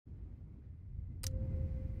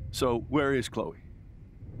So, where is Chloe?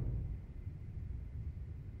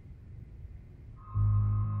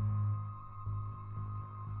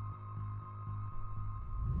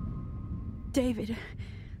 David,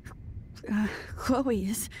 Chloe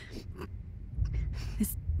is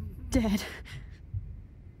dead.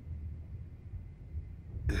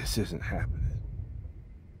 This isn't happening.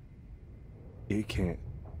 It can't.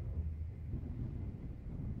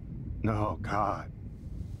 No, God.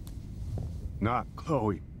 Not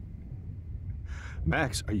Chloe.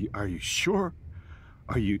 Max, are you sure?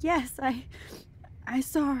 Are you... Yes, I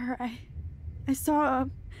saw her. I saw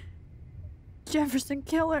Jefferson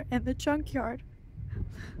kill her in the junkyard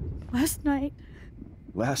last night.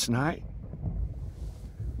 Last night?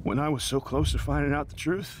 When I was so close to finding out the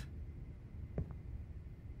truth?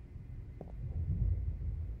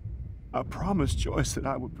 I promised Joyce that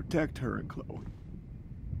I would protect her and Chloe.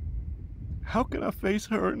 How can I face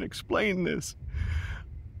her and explain this?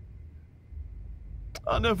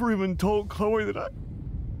 I never even told Chloe that I...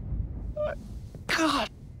 God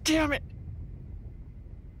damn it!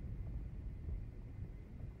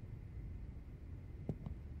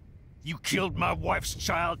 You killed my wife's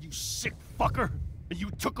child, you sick fucker! And you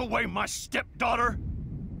took away my stepdaughter?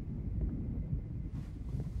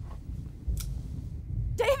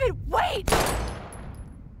 David, wait!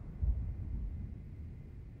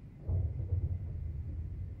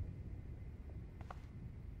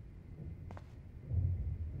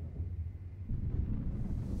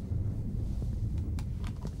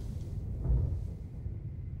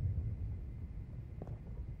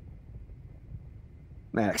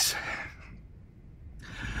 Max,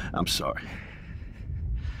 I'm sorry.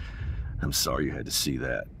 I'm sorry you had to see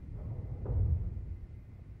that.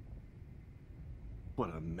 What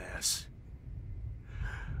a mess.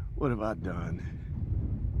 What have I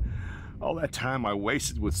done? All that time I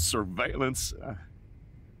wasted with surveillance.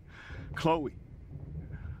 Chloe,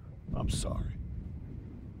 I'm sorry.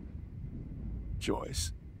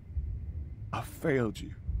 Joyce, I failed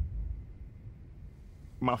you.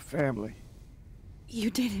 My family. You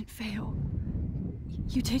didn't fail.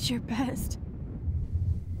 You did your best.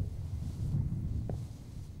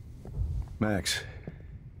 Max,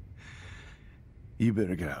 you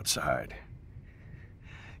better get outside.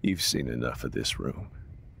 You've seen enough of this room.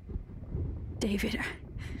 David,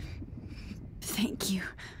 thank you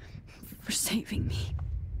for saving me.